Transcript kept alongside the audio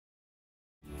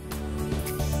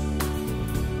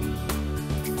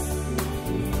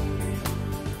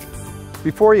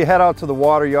Before you head out to the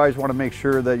water, you always want to make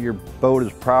sure that your boat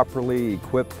is properly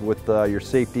equipped with your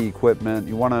safety equipment.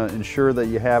 You want to ensure that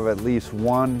you have at least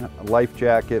one life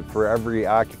jacket for every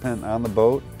occupant on the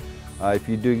boat. If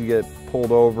you do get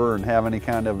pulled over and have any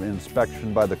kind of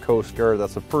inspection by the Coast Guard,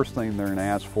 that's the first thing they're going to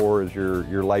ask for is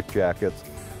your life jackets.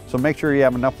 So make sure you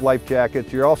have enough life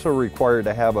jackets. You're also required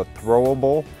to have a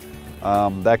throwable.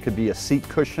 That could be a seat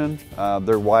cushion.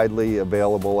 They're widely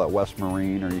available at West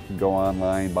Marine, or you can go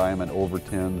online, buy them at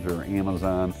Overton's or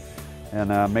Amazon.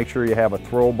 And make sure you have a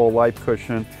throwable life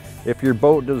cushion. If your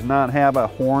boat does not have a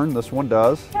horn, this one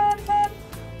does.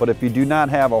 But if you do not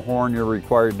have a horn, you're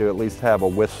required to at least have a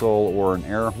whistle or an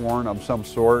air horn of some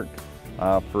sort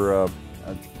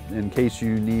in case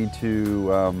you need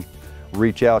to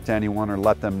reach out to anyone or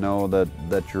let them know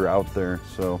that you're out there.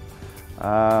 So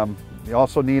you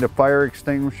also need a fire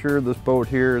extinguisher. This boat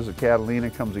here is a Catalina,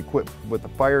 comes equipped with a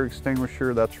fire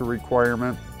extinguisher. That's a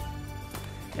requirement.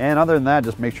 And other than that,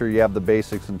 just make sure you have the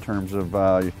basics in terms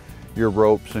of your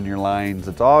ropes and your lines.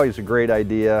 It's always a great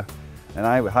idea. And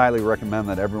I would highly recommend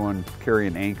that everyone carry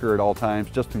an anchor at all times,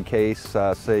 just in case,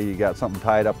 say you got something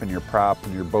tied up in your prop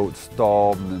and your boat's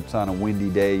stalled and it's on a windy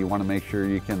day. You want to make sure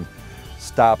you can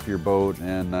stop your boat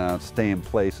and stay in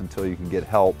place until you can get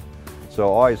help. So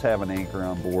always have an anchor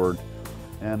on board.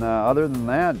 And other than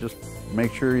that, just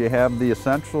make sure you have the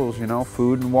essentials, you know,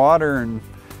 food and water and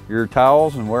your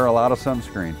towels, and wear a lot of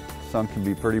sunscreen. The sun can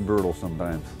be pretty brutal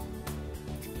sometimes.